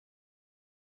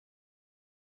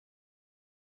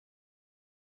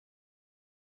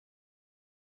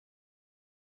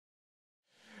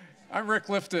I'm Rick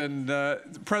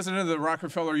Lifton, president of the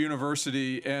Rockefeller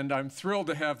University, and I'm thrilled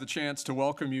to have the chance to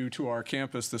welcome you to our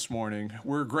campus this morning.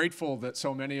 We're grateful that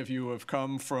so many of you have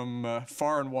come from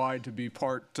far and wide to be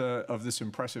part of this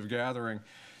impressive gathering.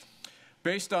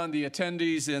 Based on the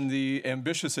attendees and the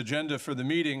ambitious agenda for the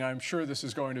meeting, I'm sure this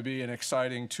is going to be an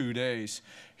exciting 2 days.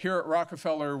 Here at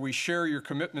Rockefeller, we share your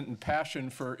commitment and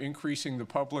passion for increasing the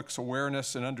public's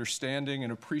awareness and understanding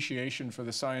and appreciation for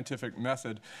the scientific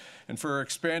method, and for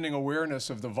expanding awareness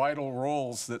of the vital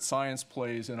roles that science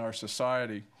plays in our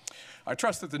society. I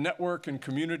trust that the network and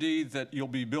community that you'll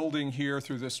be building here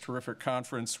through this terrific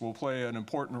conference will play an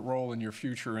important role in your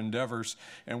future endeavors,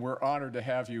 and we're honored to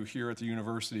have you here at the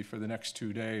university for the next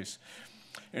 2 days.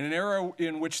 In an era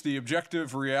in which the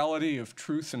objective reality of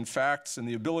truth and facts and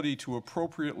the ability to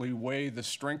appropriately weigh the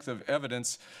strength of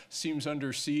evidence seems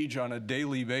under siege on a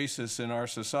daily basis in our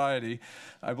society,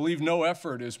 I believe no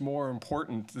effort is more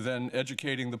important than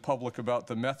educating the public about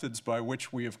the methods by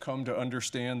which we have come to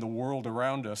understand the world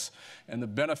around us and the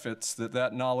benefits that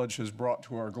that knowledge has brought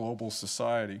to our global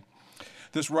society.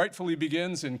 This rightfully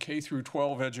begins in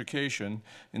K-12 education,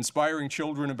 inspiring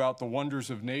children about the wonders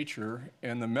of nature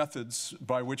and the methods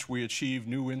by which we achieve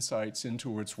new insights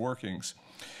into its workings.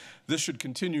 This should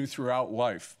continue throughout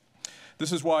life.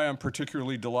 This is why I'm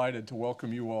particularly delighted to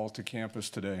welcome you all to campus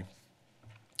today.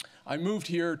 I moved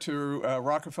here to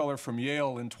Rockefeller from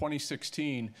Yale in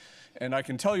 2016, and I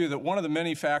can tell you that one of the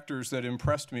many factors that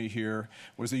impressed me here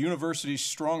was the university's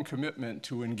strong commitment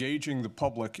to engaging the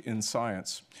public in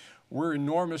science. We're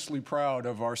enormously proud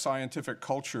of our scientific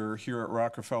culture here at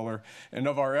Rockefeller and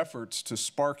of our efforts to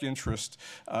spark interest,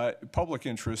 public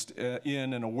interest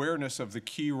in and awareness of the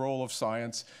key role of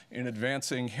science in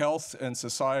advancing health and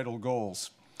societal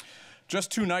goals. Just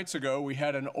 2 nights ago, we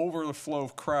had an overflow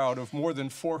crowd of more than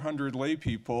 400 lay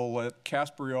people at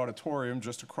Caspery Auditorium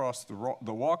just across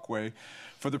the walkway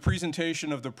for the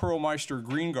presentation of the Perlmeister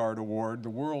Greengard Award, the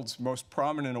world's most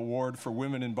prominent award for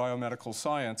women in biomedical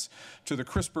science, to the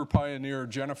CRISPR pioneer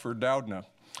Jennifer Doudna.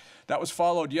 That was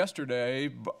followed yesterday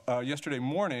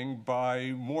morning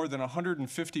by more than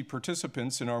 150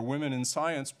 participants in our Women in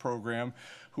Science program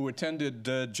who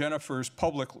attended Jennifer's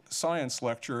public science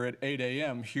lecture at 8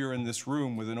 a.m. here in this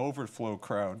room with an overflow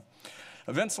crowd.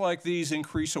 Events like these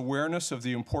increase awareness of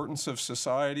the importance of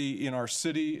society in our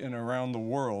city and around the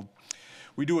world.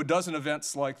 We do a dozen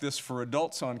events like this for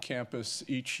adults on campus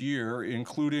each year,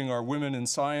 including our Women in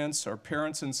Science, our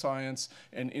Parents in Science,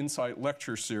 and Insight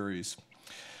lecture series.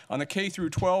 On the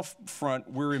K-12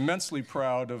 front, we're immensely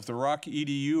proud of the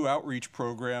RockEDU outreach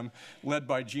program led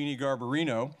by Jeanne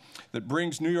Garbarino that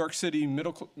brings New York City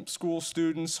middle school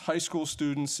students, high school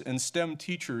students, and STEM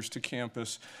teachers to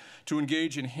campus to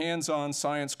engage in hands-on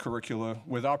science curricula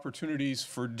with opportunities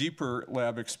for deeper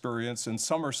lab experience and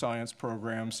summer science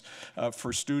programs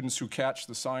for students who catch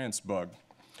the science bug.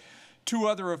 2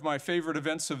 other of my favorite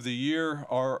events of the year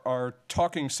are our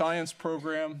Talking Science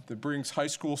program that brings high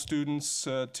school students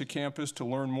to campus to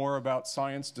learn more about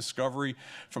science discovery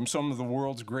from some of the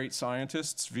world's great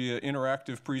scientists via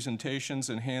interactive presentations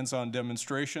and hands-on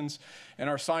demonstrations, and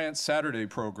our Science Saturday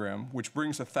program, which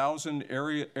brings 1,000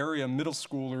 area middle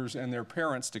schoolers and their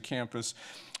parents to campus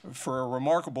for a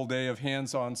remarkable day of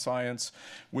hands-on science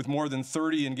with more than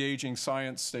 30 engaging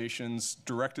science stations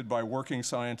directed by working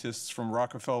scientists from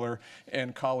Rockefeller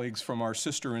and colleagues from our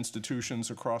sister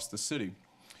institutions across the city.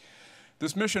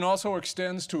 This mission also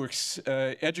extends to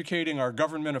educating our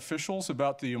government officials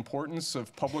about the importance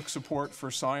of public support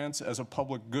for science as a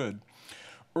public good.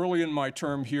 Early in my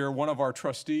term here, one of our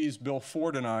trustees, Bill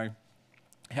Ford, and I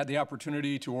had the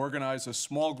opportunity to organize a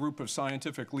small group of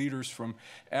scientific leaders from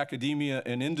academia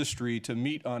and industry to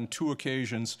meet on 2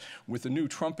 occasions with the new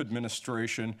Trump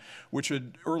administration, which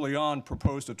had early on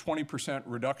proposed a 20%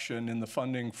 reduction in the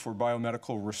funding for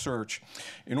biomedical research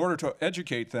in order to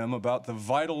educate them about the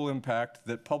vital impact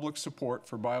that public support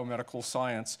for biomedical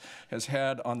science has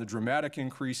had on the dramatic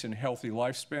increase in healthy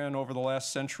lifespan over the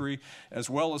last century, as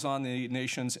well as on the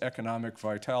nation's economic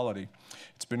vitality.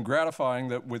 It's been gratifying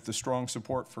that with the strong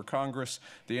support for Congress,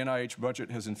 the NIH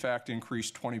budget has in fact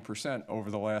increased 20%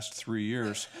 over the last 3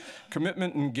 years.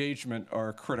 Commitment and engagement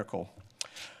are critical.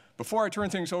 Before I turn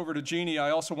things over to Jeanne,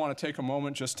 I also want to take a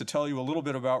moment just to tell you a little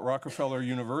bit about Rockefeller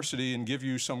University and give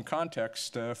you some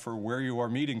context for where you are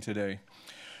meeting today.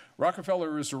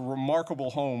 Rockefeller is a remarkable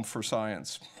home for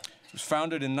science. It was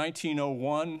founded in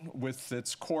 1901 with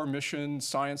its core mission,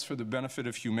 science for the benefit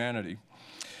of humanity.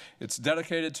 It's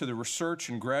dedicated to the research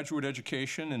and graduate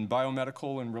education in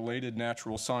biomedical and related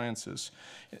natural sciences.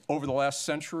 Over the last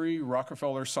century,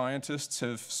 Rockefeller scientists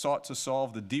have sought to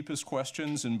solve the deepest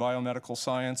questions in biomedical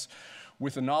science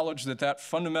with the knowledge that that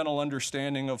fundamental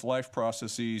understanding of life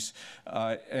processes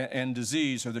and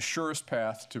disease are the surest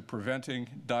path to preventing,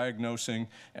 diagnosing,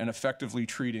 and effectively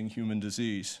treating human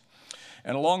disease.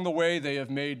 And along the way, they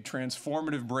have made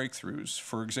transformative breakthroughs.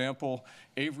 For example,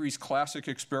 Avery's classic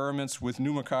experiments with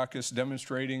pneumococcus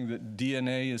demonstrating that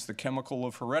DNA is the chemical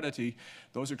of heredity.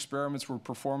 Those experiments were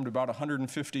performed about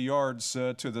 150 yards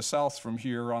to the south from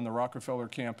here on the Rockefeller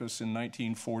campus in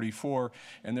 1944,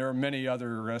 and there are many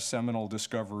other seminal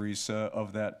discoveries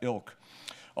of that ilk.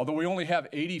 Although we only have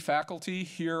 80 faculty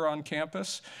here on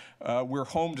campus, we're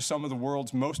home to some of the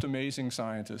world's most amazing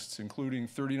scientists, including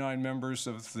 39 members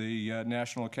of the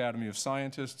National Academy of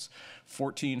Scientists,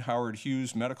 14 Howard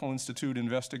Hughes Medical Institute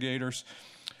investigators.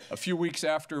 A few weeks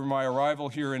after my arrival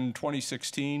here in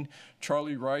 2016,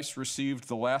 Charlie Rice received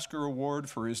the Lasker Award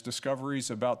for his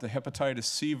discoveries about the hepatitis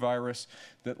C virus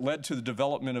that led to the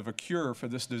development of a cure for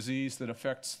this disease that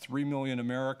affects 3 million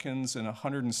Americans and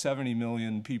 170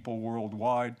 million people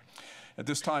worldwide. At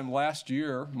this time last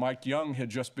year, Mike Young had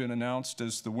just been announced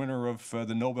as the winner of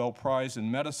the Nobel Prize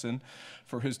in Medicine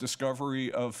for his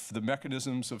discovery of the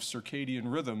mechanisms of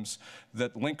circadian rhythms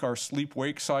that link our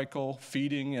sleep-wake cycle,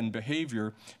 feeding, and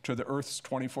behavior to the Earth's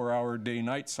 24-hour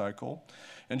day-night cycle.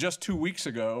 And just 2 weeks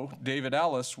ago, David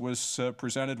Alice was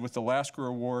presented with the Lasker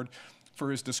Award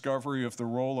for his discovery of the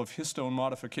role of histone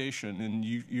modification in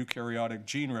eukaryotic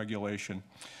gene regulation.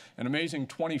 An amazing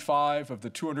 25 of the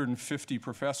 250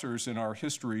 professors in our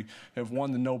history have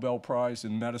won the Nobel Prize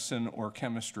in medicine or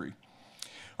chemistry.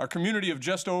 Our community of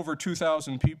just over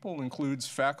 2,000 people includes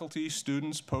faculty,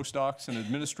 students, postdocs, and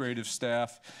administrative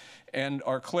staff, and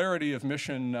our clarity of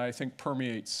mission, I think,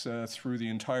 permeates through the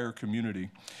entire community.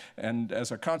 And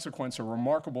as a consequence, a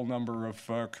remarkable number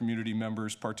of community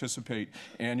members participate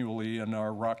annually in our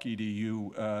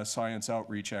RockEDU science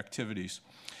outreach activities.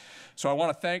 So I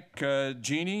want to thank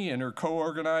Jeanne and her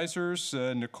co-organizers,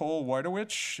 Nicole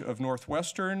Wojtowicz of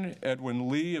Northwestern, Edwin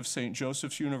Lee of St.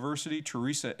 Joseph's University,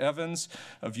 Teresa Evans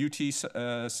of UT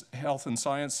Health and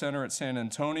Science Center at San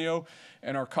Antonio,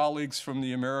 and our colleagues from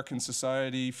the American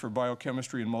Society for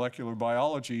Biochemistry and Molecular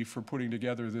Biology for putting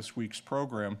together this week's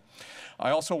program.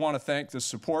 I also want to thank the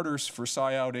supporters for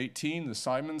SciOut18, the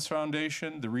Simons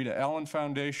Foundation, the Rita Allen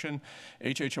Foundation,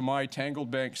 HHMI Tangled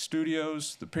Bank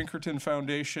Studios, the Pinkerton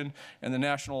Foundation, and the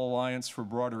National Alliance for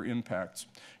Broader Impacts.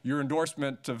 Your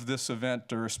endorsement of this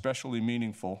event are especially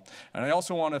meaningful. And I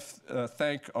also want to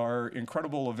thank our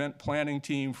incredible event planning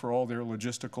team for all their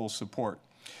logistical support.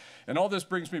 And all this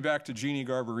brings me back to Jeanne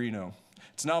Garbarino.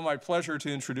 It's now my pleasure to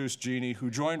introduce Jeanne, who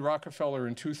joined Rockefeller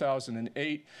in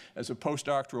 2008 as a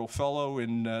postdoctoral fellow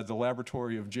in the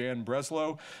laboratory of Jan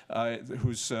Breslow,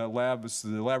 whose lab is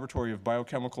the Laboratory of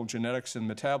Biochemical Genetics and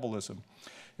Metabolism.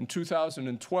 In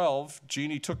 2012,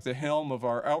 Jeanne took the helm of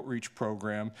our outreach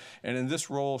program, and in this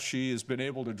role, she has been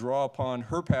able to draw upon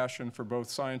her passion for both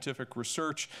scientific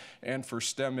research and for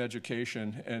STEM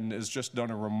education, and has just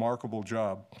done a remarkable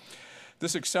job.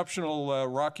 This exceptional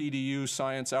RockEDU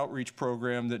science outreach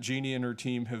program that Jeanne and her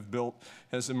team have built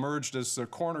has emerged as the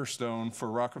cornerstone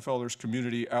for Rockefeller's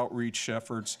community outreach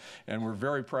efforts, and we're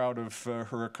very proud of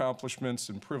her accomplishments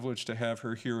and privileged to have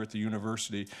her here at the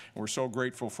university. And we're so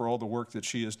grateful for all the work that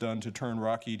she has done to turn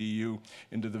RockEDU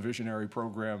into the visionary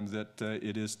program that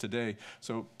it is today.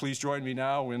 So please join me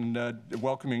now in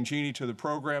welcoming Jeanne to the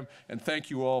program, and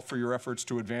thank you all for your efforts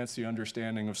to advance the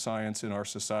understanding of science in our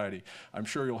society. I'm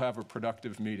sure you'll have a productive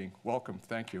meeting. Welcome.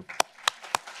 Thank you.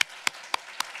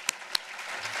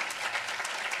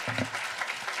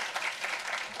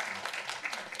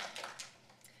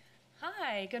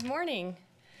 Hi, good morning.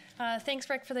 Thanks,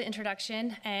 Rick, for the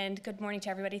introduction, and good morning to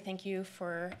everybody. Thank you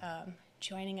for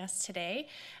joining us today.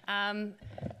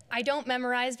 I don't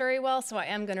memorize very well, so I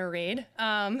am going to read.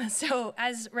 So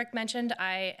as Rick mentioned,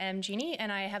 I am Jeanne,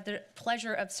 and I have the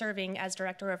pleasure of serving as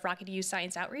Director of RockEDU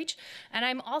Science Outreach, and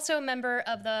I'm also a member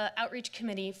of the Outreach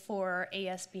Committee for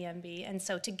ASBMB, and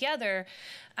so together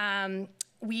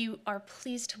we are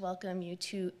pleased to welcome you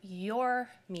to your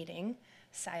meeting,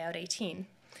 SciOut18.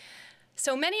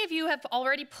 So many of you have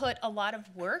already put a lot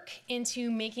of work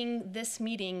into making this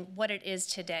meeting what it is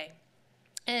today.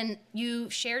 And you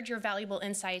shared your valuable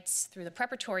insights through the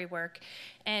preparatory work,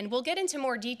 and we'll get into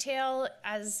more detail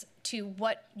as to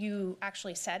what you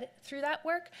actually said through that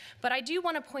work, but I do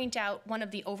want to point out one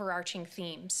of the overarching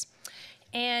themes.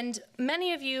 And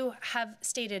many of you have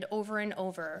stated over and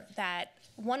over that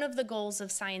one of the goals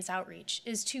of science outreach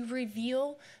is to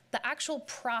reveal the actual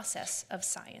process of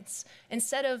science,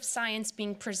 instead of science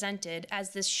being presented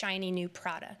as this shiny new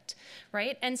product,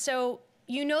 right? And so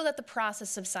you know that the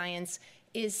process of science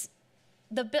is,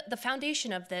 the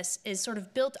foundation of this is sort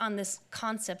of built on this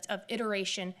concept of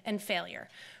iteration and failure,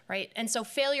 right? And so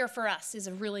failure for us is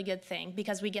a really good thing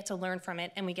because we get to learn from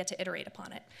it and we get to iterate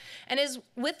upon it. And it is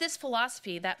with this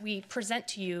philosophy that we present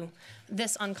to you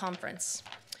this unconference.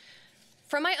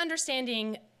 From my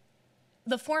understanding,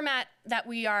 the format that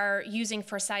we are using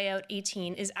for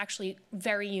SciOut18 is actually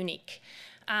very unique.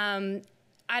 I'm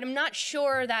not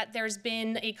sure that there's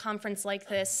been a conference like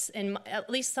this, in at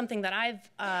least something that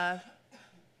I've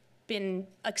been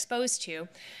exposed to.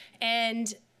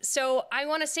 And so I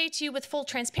want to say to you with full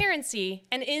transparency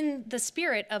and in the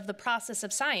spirit of the process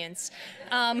of science,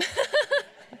 that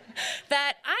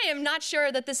I am not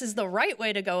sure that this is the right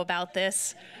way to go about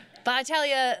this. But I tell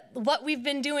you, what we've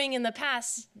been doing in the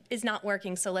past is not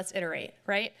working, so let's iterate,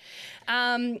 right?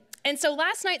 And so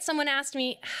last night someone asked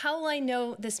me, how will I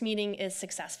know this meeting is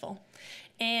successful?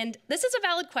 And this is a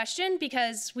valid question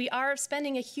because we are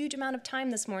spending a huge amount of time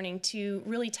this morning to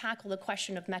really tackle the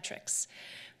question of metrics.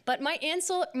 But my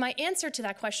answer to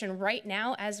that question right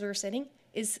now, as we're sitting,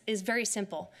 is very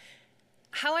simple.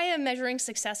 How I am measuring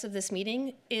success of this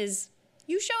meeting is,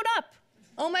 you showed up.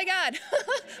 Oh my God,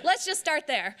 let's just start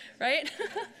there, right?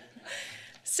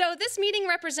 So this meeting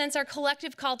represents our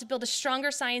collective call to build a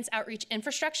stronger science outreach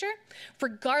infrastructure,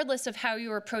 regardless of how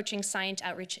you are approaching science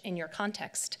outreach in your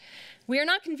context. We are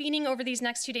not convening over these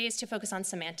next 2 days to focus on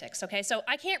semantics, okay? So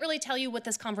I can't really tell you what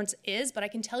this conference is, but I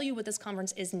can tell you what this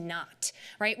conference is not,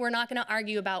 right? We're not gonna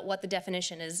argue about what the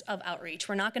definition is of outreach.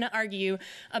 We're not gonna argue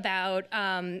about,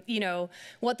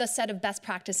 what the set of best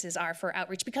practices are for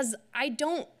outreach, because I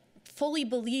don't fully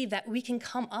believe that we can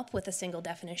come up with a single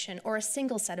definition or a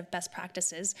single set of best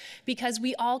practices because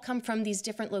we all come from these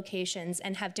different locations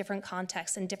and have different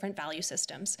contexts and different value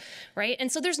systems, right?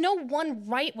 And so there's no one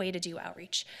right way to do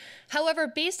outreach. However,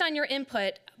 based on your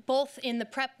input, both in the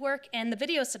prep work and the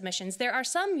video submissions, there are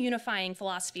some unifying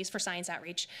philosophies for science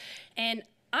outreach. And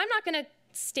I'm not gonna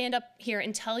stand up here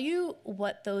and tell you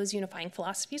what those unifying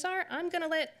philosophies are. I'm gonna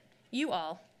let you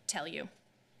all tell you.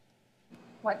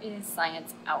 What is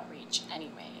science outreach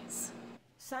anyways?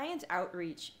 Science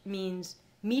outreach means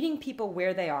meeting people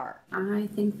where they are. I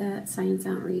think that science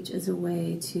outreach is a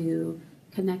way to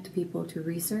connect people to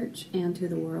research and to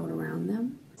the world around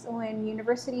them. So when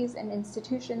universities and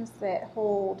institutions that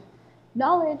hold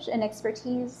knowledge and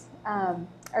expertise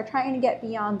are trying to get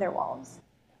beyond their walls.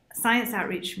 Science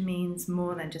outreach means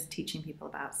more than just teaching people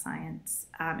about science.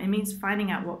 It means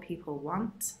finding out what people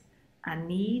want and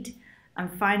need, and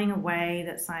finding a way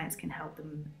that science can help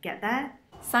them get there.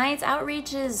 Science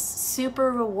outreach is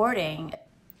super rewarding.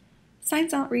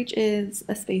 Science outreach is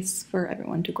a space for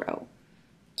everyone to grow.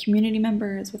 Community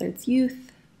members, whether it's youth,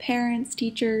 parents,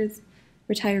 teachers,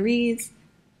 retirees,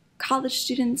 college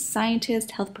students,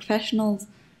 scientists, health professionals,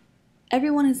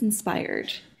 everyone is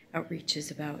inspired. Outreach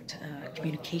is about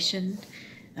communication,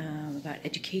 about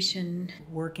education.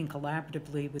 Working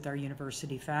collaboratively with our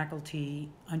university faculty,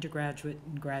 undergraduate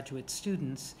and graduate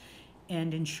students,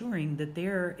 and ensuring that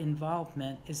their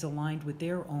involvement is aligned with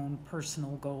their own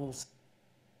personal goals.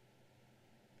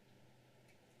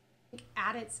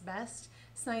 At its best,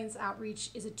 science outreach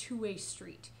is a two-way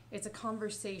street. It's a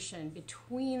conversation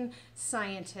between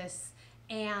scientists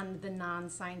and the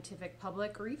non-scientific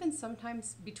public, or even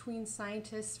sometimes between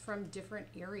scientists from different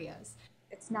areas.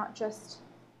 It's not just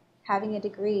having a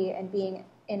degree and being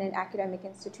in an academic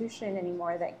institution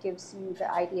anymore that gives you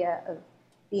the idea of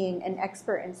being an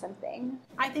expert in something.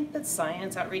 I think that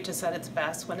science outreach is at its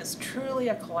best when it's truly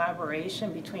a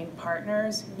collaboration between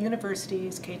partners,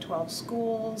 universities, K-12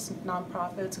 schools,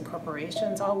 nonprofits, and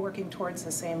corporations, all working towards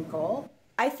the same goal.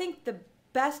 I think the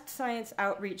best science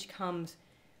outreach comes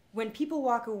when people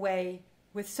walk away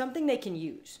with something they can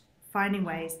use. Finding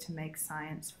ways to make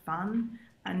science fun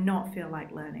and not feel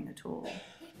like learning at all.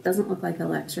 It doesn't look like a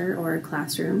lecture or a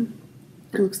classroom.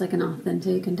 It looks like an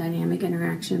authentic and dynamic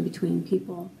interaction between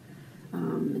people.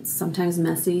 It's sometimes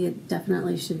messy. It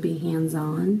definitely should be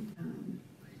hands-on,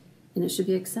 and it should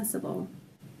be accessible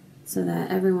so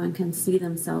that everyone can see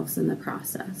themselves in the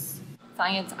process.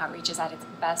 Science outreach is at its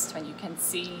best when you can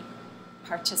see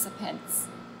participants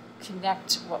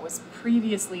connect what was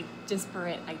previously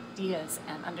disparate ideas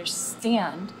and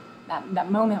understand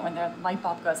that moment when their light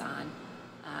bulb goes on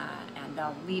and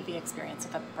they'll leave the experience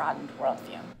with a broadened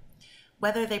worldview.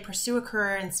 Whether they pursue a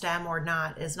career in STEM or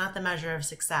not is not the measure of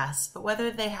success, but whether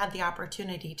they had the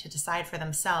opportunity to decide for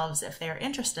themselves if they are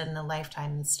interested in a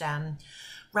lifetime in STEM,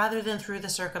 rather than through the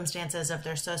circumstances of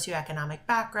their socioeconomic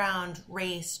background,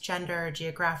 race, gender,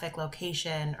 geographic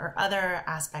location, or other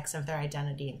aspects of their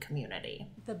identity and community.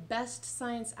 The best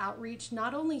science outreach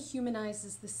not only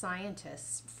humanizes the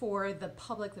scientists for the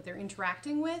public that they're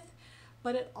interacting with,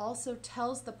 but it also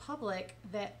tells the public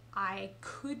that I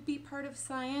could be part of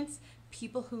science.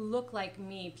 People who look like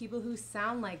me, people who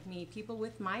sound like me, people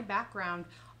with my background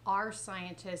are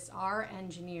scientists, are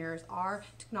engineers, are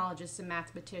technologists and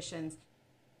mathematicians.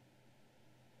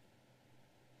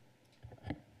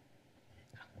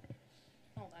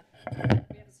 Hold on,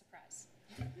 we have a surprise.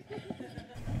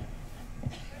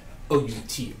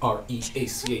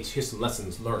 O-U-T-R-E-A-C-H, here's some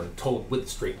lessons learned, told with a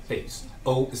straight face.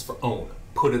 O is for own,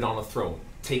 put it on a throne.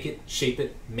 Take it, shape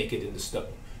it, make it into stone.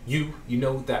 You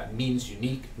know that means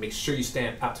unique. Make sure you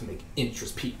stand out to make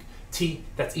interest peak. T,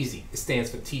 that's easy. It stands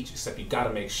for teach, except you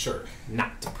gotta make sure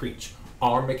not to preach.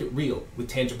 R, make it real with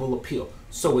tangible appeal,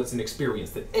 so it's an experience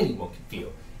that anyone can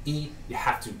feel. E, you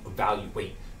have to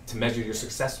evaluate to measure your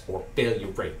success or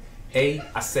failure rate. A,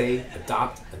 I say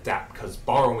adopt, adapt, because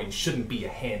borrowing shouldn't be a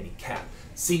handicap.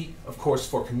 C, of course,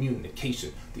 for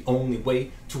communication, the only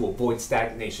way to avoid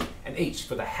stagnation. And H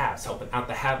for the haves, helping out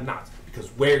the have-nots, because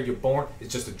where you're born is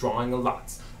just a drawing of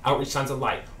lots. Outreach shines a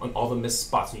light on all the missed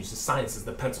spots and uses science as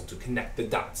the pencil to connect the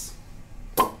dots.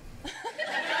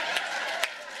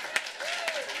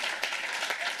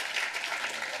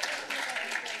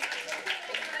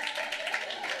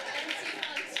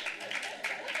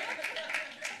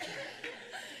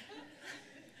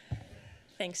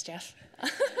 Thanks, Jeff.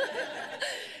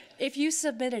 If you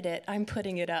submitted it, I'm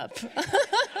putting it up.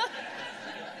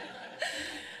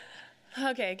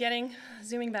 Okay,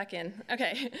 zooming back in.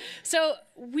 Okay, so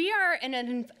we are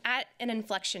at an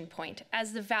inflection point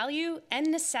as the value and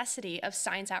necessity of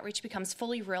science outreach becomes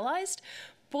fully realized,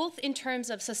 both in terms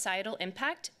of societal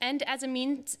impact and as a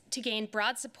means to gain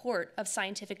broad support of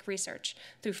scientific research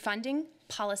through funding,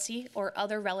 policy, or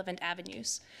other relevant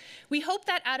avenues. We hope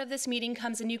that out of this meeting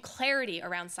comes a new clarity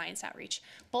around science outreach,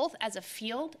 both as a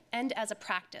field and as a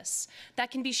practice, that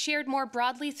can be shared more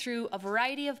broadly through a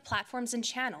variety of platforms and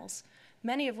channels,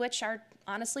 many of which are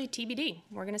honestly TBD.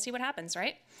 We're gonna see what happens,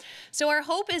 right? So our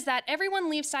hope is that everyone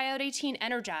leaves SciOut18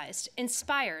 energized,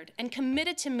 inspired, and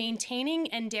committed to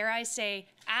maintaining and, dare I say,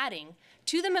 adding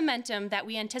to the momentum that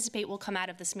we anticipate will come out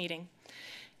of this meeting.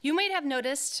 You might have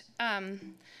noticed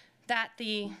that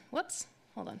the, whoops,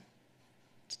 hold on.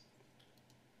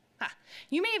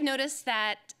 You may have noticed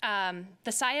that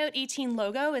the SciOut18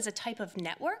 logo is a type of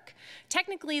network.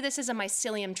 Technically, this is a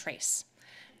mycelium trace.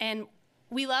 And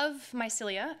we love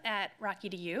mycelia at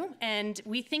RockEDU, and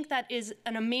we think that is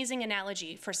an amazing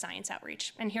analogy for science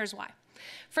outreach, and here's why.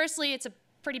 Firstly, it's a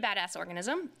pretty badass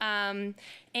organism, and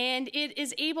it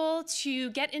is able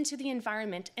to get into the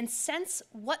environment and sense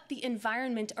what the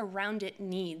environment around it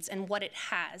needs and what it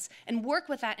has, and work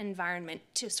with that environment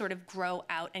to sort of grow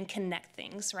out and connect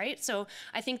things, right? So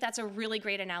I think that's a really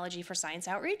great analogy for science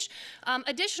outreach.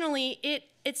 Additionally,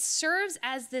 it serves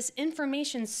as this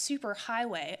information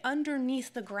superhighway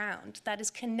underneath the ground that is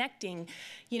connecting,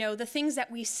 the things that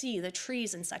we see, the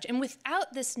trees and such. And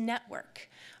without this network,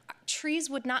 trees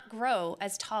would not grow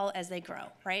as tall as they grow,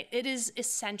 right? It is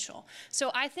essential. So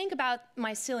I think about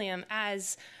mycelium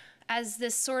as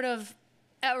this sort of,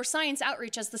 or science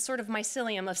outreach as the sort of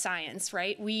mycelium of science,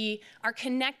 right? We are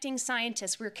connecting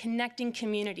scientists, we're connecting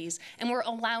communities, and we're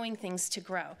allowing things to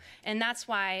grow. And that's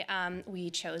why we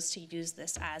chose to use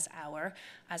this as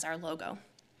our logo.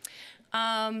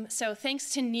 So thanks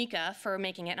to Nika for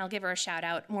making it, and I'll give her a shout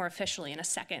out more officially in a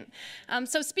second.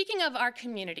 So speaking of our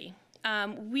community,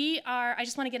 I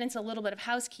just want to get into a little bit of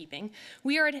housekeeping.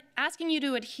 We are asking you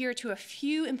to adhere to a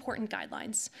few important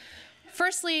guidelines.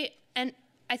 Firstly, and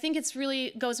I think it's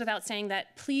really goes without saying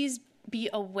that please be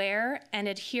aware and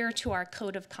adhere to our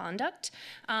code of conduct.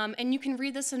 And you can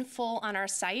read this in full on our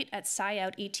site at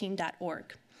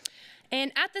SciOut18.org.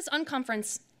 And at this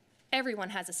unconference, everyone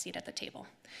has a seat at the table.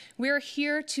 We're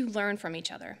here to learn from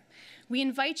each other. We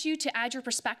invite you to add your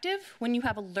perspective when you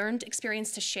have a learned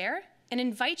experience to share, and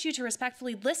invite you to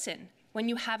respectfully listen when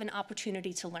you have an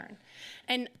opportunity to learn.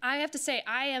 And I have to say,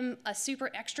 I am a super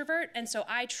extrovert, and so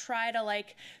I try to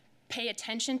pay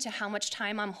attention to how much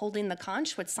time I'm holding the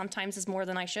conch, which sometimes is more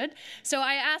than I should. So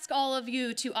I ask all of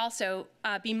you to also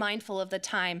be mindful of the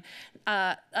time,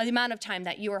 the amount of time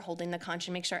that you are holding the conch,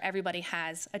 and make sure everybody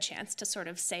has a chance to sort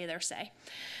of say their say.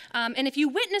 And if you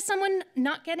witness someone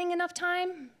not getting enough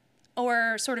time,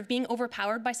 or sort of being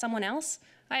overpowered by someone else,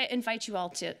 I invite you all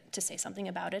to say something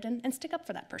about it and stick up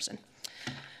for that person.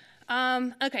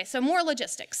 Okay, so more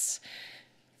logistics.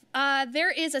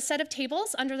 There is a set of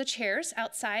tables under the chairs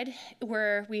outside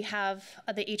where we have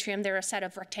the atrium. There are a set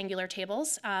of rectangular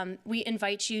tables. We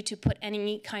invite you to put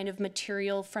any kind of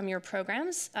material from your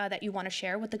programs that you want to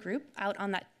share with the group out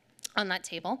on that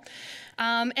table.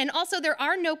 And also, there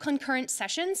are no concurrent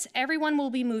sessions. Everyone will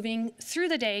be moving through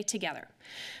the day together.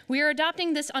 We are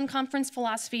adopting this unconference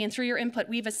philosophy, and through your input,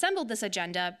 we've assembled this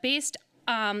agenda based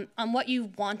on what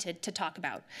you wanted to talk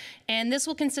about. And this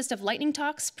will consist of lightning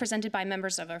talks presented by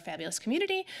members of our fabulous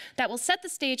community that will set the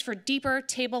stage for deeper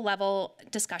table-level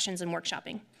discussions and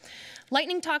workshopping.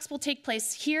 Lightning talks will take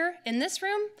place here in this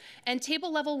room, and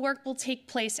table-level work will take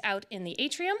place out in the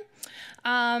atrium.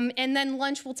 And then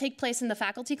lunch will take place in the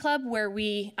faculty club where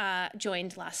we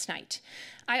joined last night.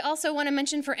 I also want to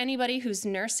mention for anybody who's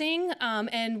nursing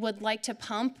and would like to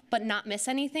pump but not miss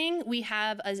anything, we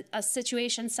have a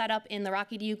situation set up in the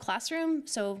RockEDU classroom,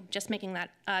 so just making that,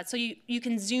 so you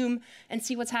can Zoom and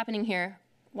see what's happening here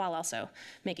while also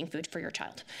making food for your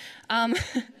child,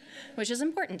 which is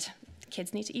important.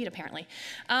 Kids need to eat, apparently.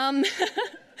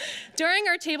 During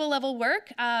our table level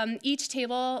work, each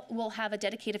table will have a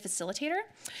dedicated facilitator,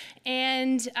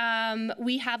 and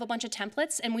we have a bunch of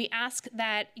templates, and we ask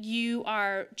that you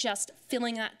are just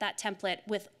filling that template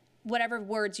with whatever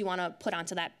words you want to put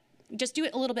onto that. Just do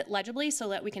it a little bit legibly so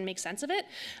that we can make sense of it,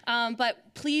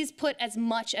 but please put as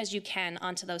much as you can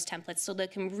onto those templates so they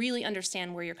can really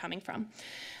understand where you're coming from.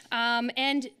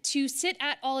 And to sit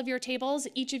at all of your tables,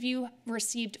 each of you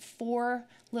received 4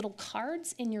 little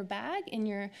cards in your bag,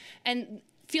 and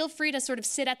feel free to sort of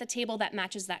sit at the table that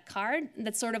matches that card.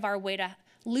 That's sort of our way to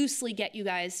loosely get you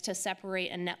guys to separate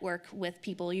and network with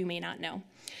people you may not know.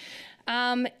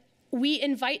 We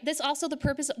invite, this also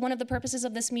one of the purposes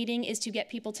of this meeting is to get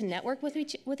people to network with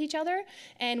each other,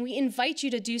 and we invite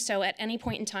you to do so at any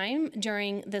point in time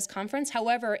during this conference.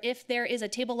 However, if there is a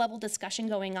table level discussion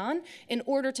going on, in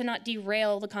order to not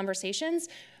derail the conversations,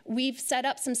 we've set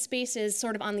up some spaces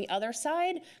sort of on the other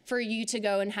side for you to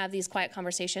go and have these quiet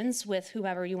conversations with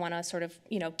whoever you want to sort of,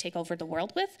 take over the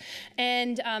world with,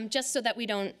 and just so that we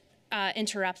don't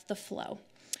interrupt the flow.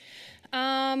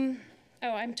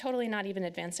 Oh, I'm totally not even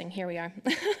advancing. Here we are.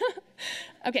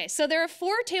 Okay, so there are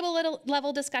 4 table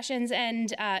level discussions,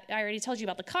 and I already told you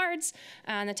about the cards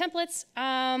and the templates.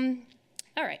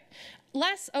 All right.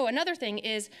 Another thing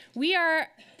is we are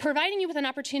providing you with an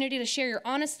opportunity to share your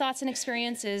honest thoughts and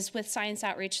experiences with Science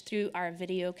Outreach through our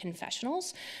video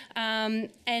confessionals.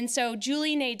 And so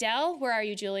Julie Nadell, where are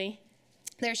you, Julie?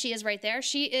 There she is right there.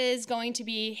 She is going to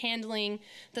be handling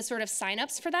the sort of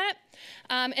signups for that.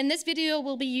 And this video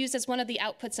will be used as one of the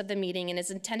outputs of the meeting and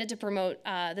is intended to promote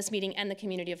this meeting and the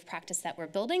community of practice that we're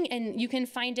building. And you can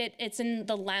find it, it's in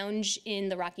the lounge in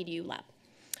the RockEDU lab.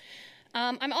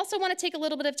 I also want to take a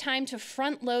little bit of time to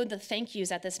front load the thank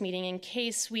yous at this meeting in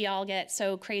case we all get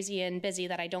so crazy and busy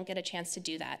that I don't get a chance to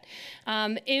do that.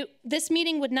 This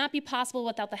meeting would not be possible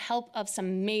without the help of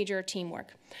some major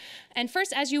teamwork. And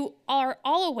first, as you are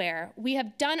all aware, we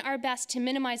have done our best to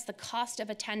minimize the cost of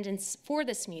attendance for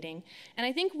this meeting, and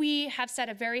I think we have set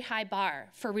a very high bar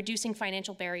for reducing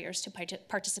financial barriers to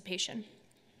participation.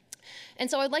 And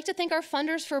so I'd like to thank our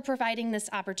funders for providing this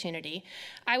opportunity.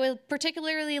 I would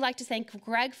particularly like to thank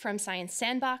Greg from Science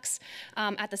Sandbox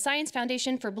at the Science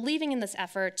Foundation for believing in this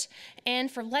effort and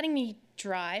for letting me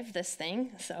drive this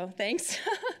thing, so thanks.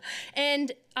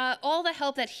 And all the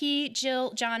help that he,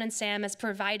 Jill, John, and Sam has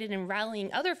provided in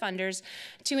rallying other funders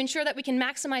to ensure that we can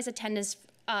maximize attendance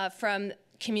from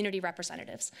community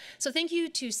representatives. So thank you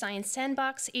to Science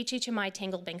Sandbox, HHMI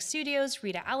Tangled Bank Studios,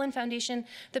 Rita Allen Foundation,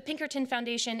 the Pinkerton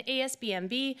Foundation,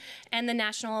 ASBMB, and the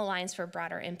National Alliance for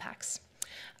Broader Impacts.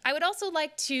 I would also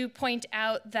like to point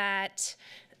out that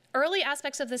early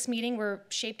aspects of this meeting were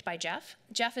shaped by Jeff.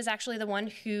 Jeff is actually the one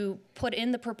who put in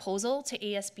the proposal to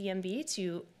ASBMB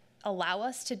to allow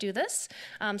us to do this.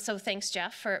 So thanks,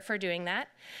 Jeff, for doing that.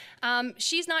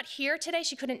 She's not here today.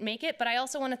 She couldn't make it, but I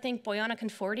also want to thank Boyana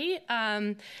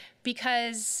Conforti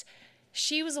because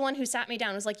she was the one who sat me down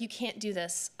and was like, you can't do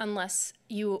this unless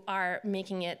you are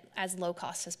making it as low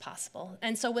cost as possible.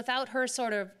 And so without her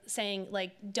sort of saying,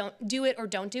 like, don't do it or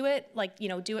don't do it, like,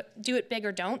 do it big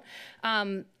or don't,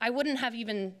 I wouldn't have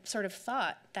even sort of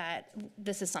thought that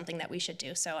this is something that we should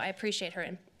do. So I appreciate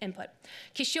her input.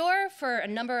 Kishore for a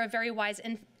number of very wise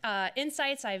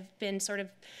insights. I've been sort of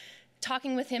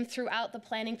talking with him throughout the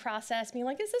planning process, being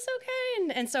like, is this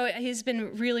okay? And so he's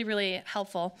been really, really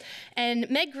helpful. And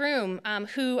Meg Groom,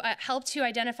 who helped to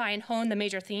identify and hone the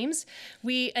major themes.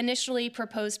 We initially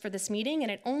proposed for this meeting,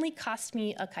 and it only cost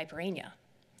me a caipirinha.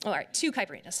 all right, 2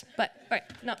 Kuiperinas, but all right,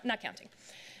 no, not counting.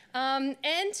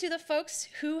 And to the folks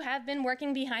who have been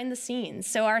working behind the scenes.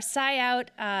 So our SciOut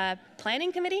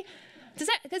planning committee, does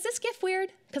this GIF weird?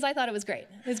 Because I thought it was great.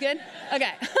 It's good?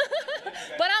 Okay.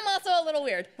 But I'm also a little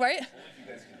weird, right?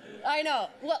 I know.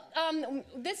 Well,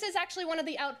 this is actually one of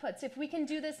the outputs. If we can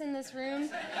do this in this room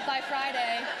by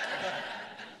Friday,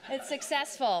 it's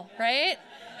successful, right?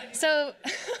 So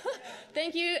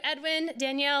thank you, Edwin,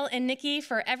 Danielle, and Nikki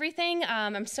for everything.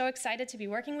 I'm so excited to be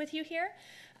working with you here.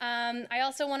 I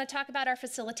also want to talk about our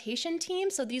facilitation team.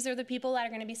 So these are the people that are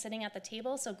going to be sitting at the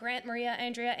table. So Grant, Maria,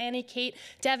 Andrea, Annie, Kate,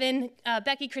 Devin,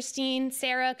 Becky, Christine,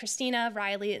 Sarah, Christina,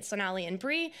 Riley, Sonali, and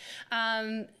Bree.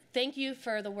 Thank you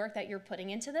for the work that you're putting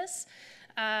into this.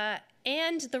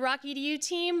 And the RockEDU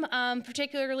team,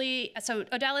 particularly, so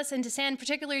Odalis and Desan,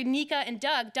 particularly Nika and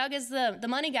Doug. Doug is the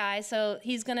money guy, so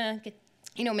he's going to get,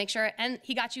 make sure, and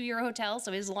he got you your hotel,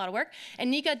 so it was a lot of work. And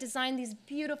Nika designed these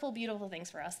beautiful, beautiful things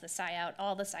for us, the SciOut,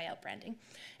 all the SciOut branding.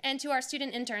 And to our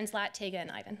student interns, Lat, Tega, and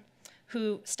Ivan,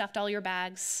 who stuffed all your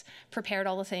bags, prepared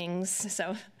all the things,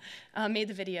 so made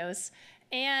the videos.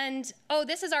 And, oh,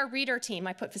 this is our reader team.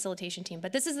 I put facilitation team,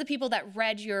 but this is the people that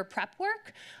read your prep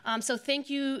work. So thank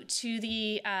you to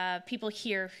the people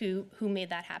here who made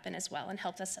that happen as well and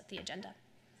helped us set the agenda.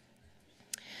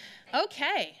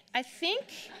 Okay, I think,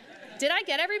 did I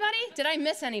get everybody? Did I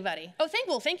miss anybody? Oh,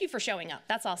 thank you for showing up.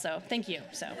 That's also, thank you.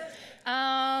 So,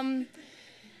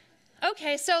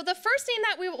 okay, so the first thing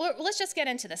that let's just get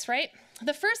into this, right?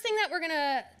 The first thing that we're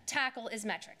gonna tackle is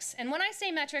metrics. And when I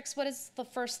say metrics, what is the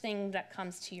first thing that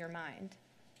comes to your mind?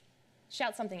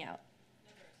 Shout something out.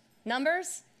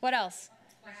 Numbers? What else?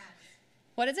 Crafts.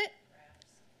 What is it?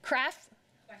 Craft?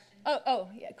 Question. Oh,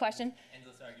 yeah, question.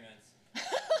 Endless arguments.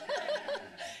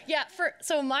 Yeah,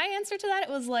 so my answer to that, it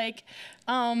was like,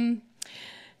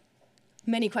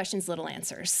 many questions, little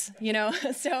answers,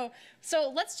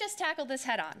 So let's just tackle this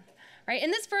head on. Right,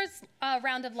 in this first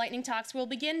round of lightning talks, we'll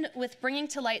begin with bringing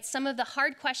to light some of the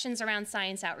hard questions around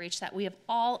science outreach that we have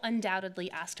all undoubtedly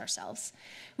asked ourselves.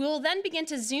 We will then begin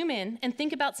to zoom in and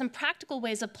think about some practical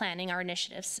ways of planning our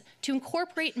initiatives to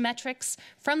incorporate metrics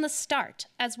from the start,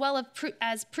 as well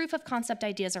as proof of concept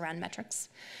ideas around metrics.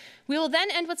 We will then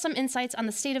end with some insights on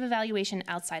the state of evaluation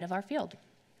outside of our field.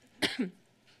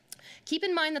 Keep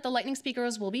in mind that the lightning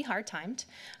speakers will be hard-timed.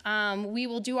 We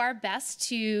will do our best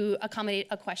to accommodate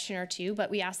a question or two,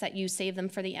 but we ask that you save them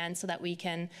for the end so that we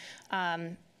can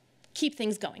keep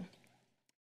things going.